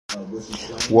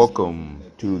Welcome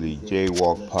to the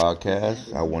Jaywalk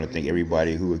podcast. I want to thank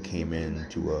everybody who came in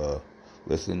to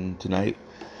listen tonight.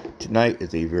 Tonight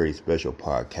is a very special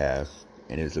podcast,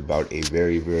 and it's about a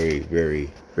very, very, very,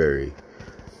 very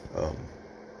um,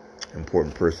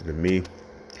 important person to me.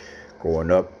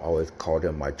 Growing up, I always called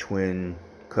him my twin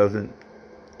cousin.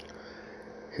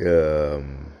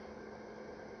 Um,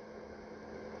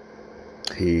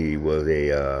 he was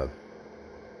a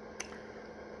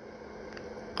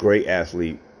great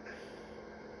athlete.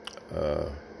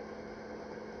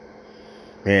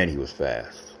 Man, he was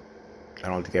fast. I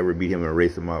don't think I ever beat him in a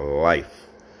race in my life.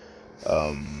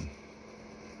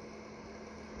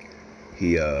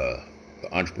 He, an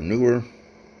entrepreneur,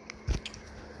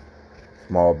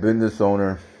 small business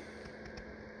owner.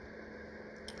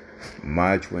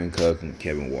 My twin cousin,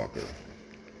 Kevin Walker,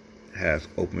 has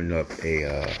opened up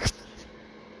a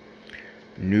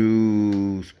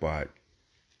new spot.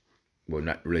 Well,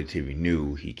 not relatively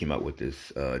new. He came out with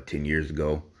this 10 years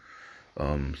ago.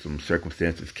 Some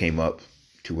circumstances came up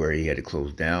to where he had to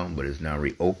close down, but it's now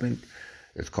reopened.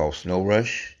 It's called Snow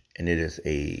Rush, and it is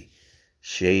a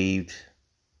shaved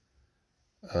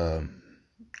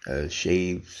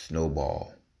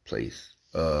snowball place.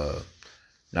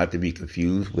 Not to be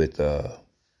confused with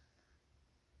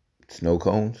snow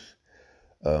cones.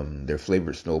 They're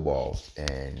flavored snowballs,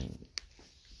 and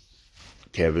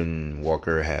Kevin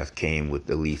Walker has came with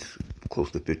at least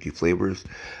close to 50 flavors.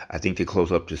 I think they close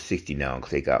up to 60 now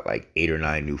because they got like 8 or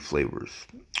 9 new flavors.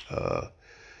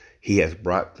 He has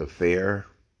brought the fair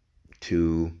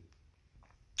to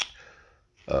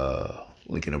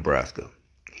Lincoln, Nebraska.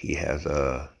 He has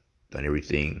done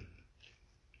everything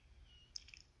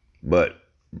but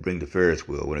bring the Ferris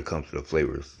wheel when it comes to the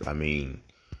flavors. I mean,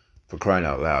 for crying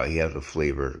out loud, he has a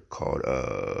flavor called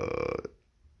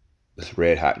it's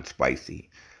red hot and spicy.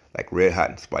 Like red hot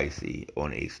and spicy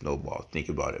on a snowball. Think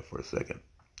about it for a second.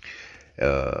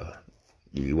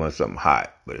 You want something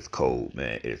hot, but it's cold,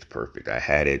 man. It's perfect. I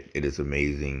had it. It is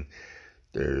amazing.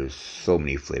 There's so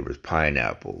many flavors.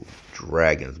 Pineapple,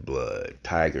 dragon's blood,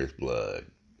 tiger's blood,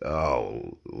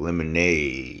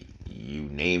 lemonade. You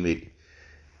name it,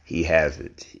 he has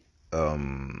it.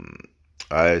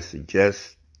 I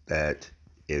suggest that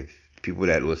if people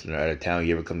that listen are out of town,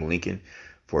 you ever come to Lincoln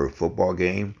for a football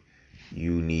game,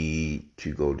 you need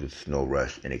to go to Snow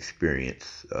Rush and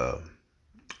experience the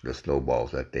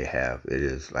snowballs that they have. It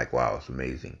is like, wow, it's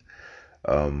amazing.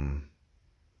 Kevin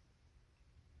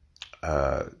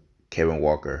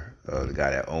Walker, the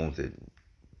guy that owns it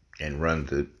and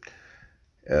runs it,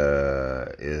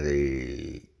 is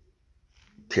a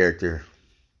character,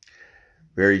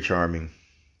 very charming,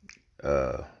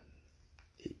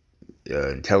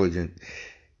 intelligent,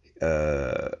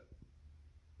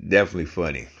 definitely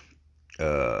funny.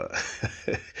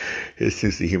 His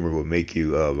sense of humor will make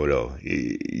you,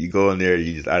 you go in there,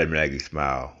 you just automatically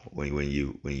smile when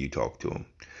you talk to him.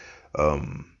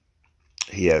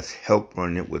 He has helped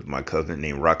run it with my cousin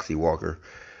named Roxy Walker.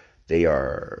 They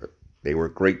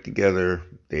work great together.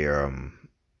 They are,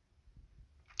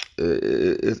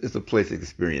 it's a place of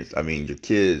experience. I mean, your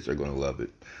kids are going to love it,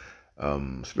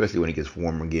 especially when it gets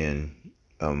warm again.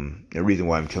 The reason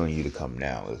why I'm telling you to come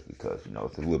now is because,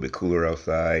 it's a little bit cooler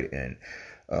outside, and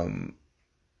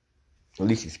at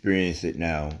least experience it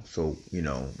now. So,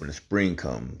 when the spring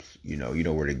comes, you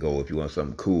know where to go if you want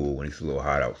something cool when it's a little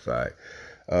hot outside.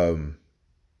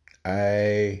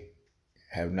 I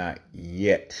have not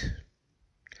yet,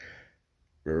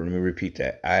 let me repeat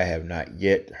that, I have not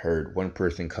yet heard one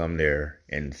person come there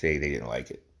and say they didn't like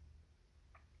it.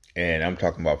 And I'm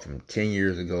talking about from 10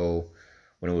 years ago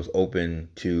when it was open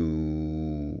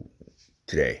to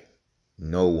today.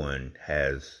 No one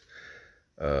has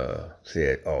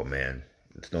said, oh man,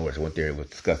 Snow Rush, I went there, it was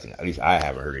disgusting. At least I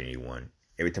haven't heard anyone.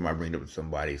 Every time I bring it up to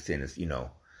somebody saying this,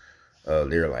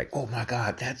 they're like, oh my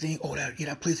God, that thing,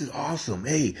 that place is awesome.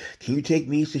 Hey, can you take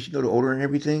me since you know the order and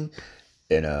everything?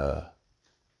 And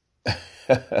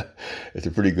it's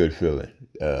a pretty good feeling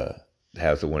to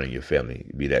have someone in your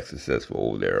family be that successful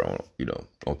over there on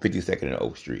 52nd and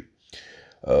Oak Street.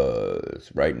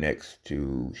 It's right next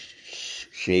to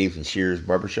Shaves and Shears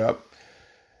Barbershop.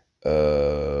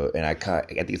 And I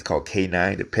think it's called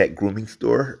K9, the pet grooming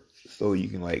store. So you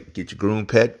can get your groom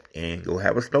pet and go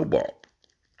have a snowball.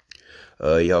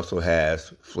 He also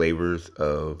has flavors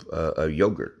of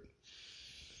yogurt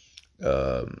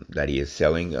that he is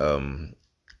selling. I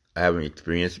haven't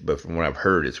experienced, but from what I've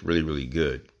heard, it's really, really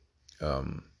good.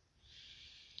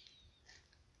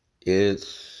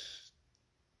 It's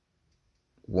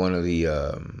one of the,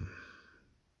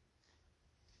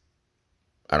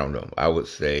 I don't know, I would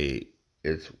say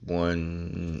it's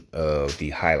one of the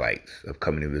highlights of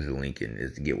coming to visit Lincoln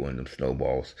is to get one of them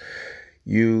snowballs.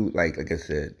 You like I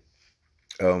said,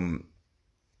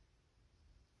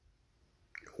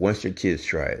 once your kids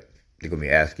try it, they're gonna be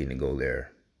asking to go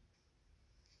there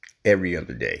every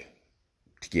other day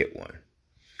to get one.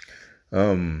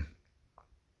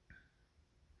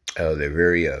 They're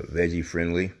very veggie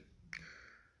friendly.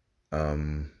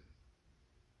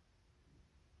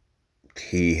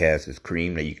 He has this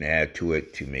cream that you can add to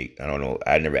it to make, I don't know,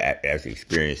 I never actually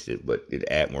experienced it, but it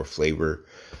add more flavor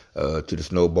to the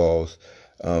snowballs.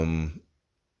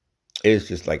 It's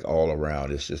just like all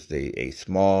around. It's just a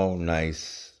small,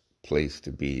 nice place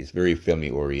to be. It's very family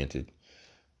oriented.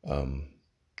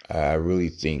 I really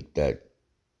think that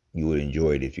you would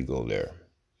enjoy it if you go there.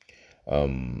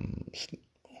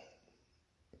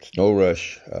 Snow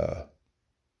Rush,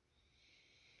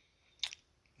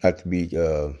 not to be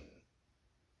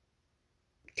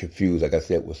confused, like I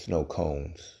said, with snow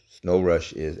cones. Snow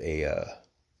Rush is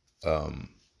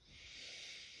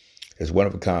it's one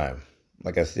of a kind.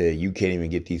 Like I said, you can't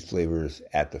even get these flavors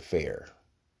at the fair.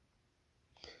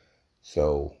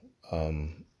 So,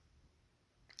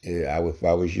 if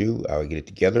I was you, I would get it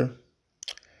together.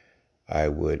 I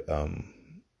would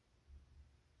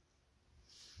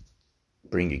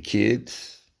bring your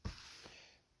kids,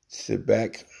 sit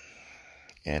back,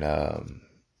 and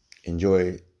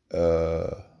enjoy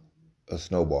a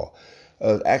snowball.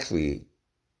 Actually,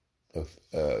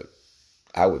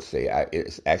 I would say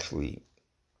it's actually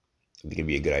it can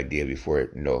be a good idea before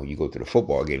you go to the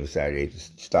football game Saturday.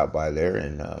 Just stop by there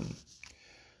and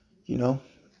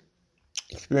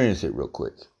experience it real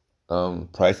quick.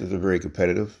 Prices are very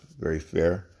competitive, very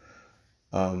fair.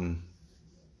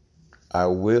 I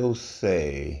will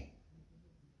say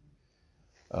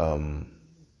they're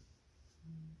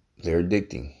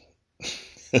addicting.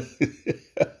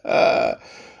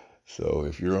 So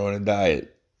if you're on a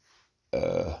diet,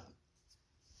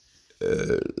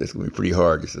 it's going to be pretty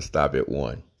hard just to stop at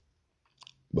one.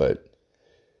 But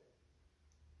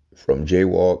from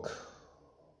Jaywalk,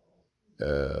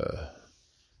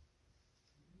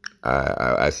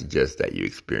 I suggest that you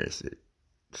experience it.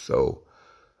 So,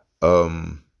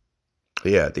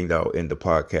 I think that'll end the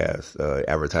podcast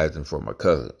advertising for my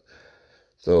cousin.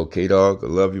 So, K-Dog, I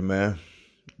love you, man.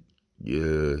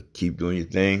 You keep doing your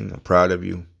thing. I'm proud of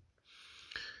you.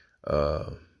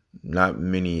 Not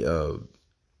many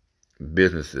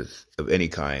businesses of any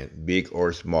kind, big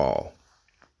or small,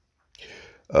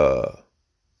 are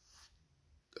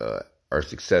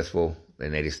successful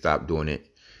and they stop doing it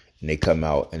and they come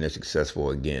out and they're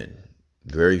successful again.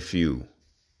 Very few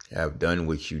have done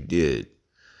what you did.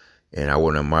 And I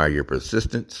want to admire your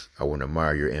persistence. I want to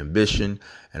admire your ambition.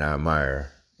 And I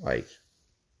admire,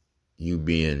 you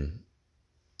being,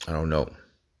 being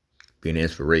an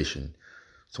inspiration.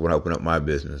 So when I open up my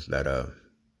business, that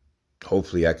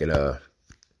hopefully I can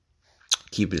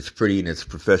keep it as pretty and as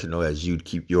professional as you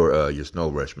keep your Snow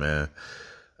Rush, man.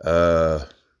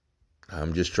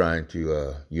 I'm just trying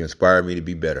to, you inspire me to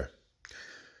be better.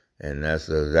 And that's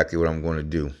exactly what I'm going to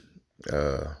do.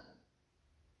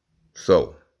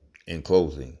 So, in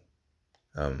closing,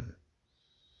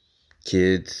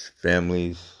 kids,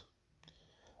 families,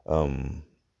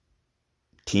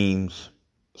 teams,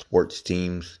 sports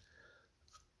teams,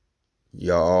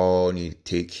 y'all all need to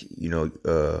take, your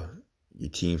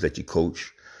teams that you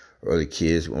coach or the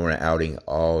kids on an outing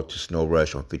all to Snow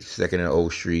Rush on 52nd and O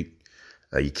Street.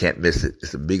 You can't miss it.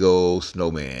 It's a big old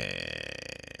snowman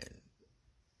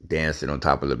dancing on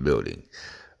top of the building.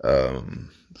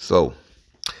 So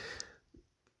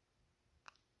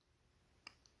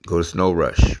go to Snow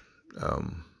Rush,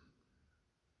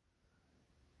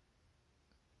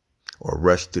 or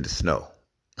rush to the snow.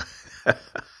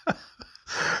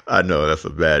 I know that's a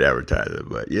bad advertising,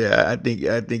 but yeah, I think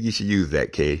you should use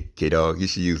that, K-Dog. You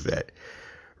should use that.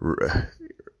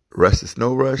 Rush to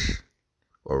Snow Rush,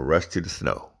 or rush to the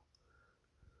snow.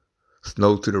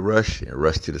 Snow to the rush and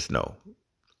rush to the snow.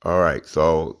 All right,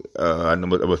 so I know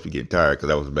I must be getting tired because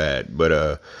that was bad,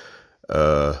 but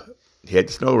head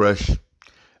to Snow Rush.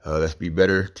 Let's be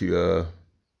better to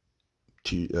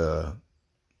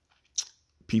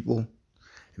people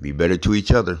and be better to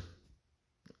each other.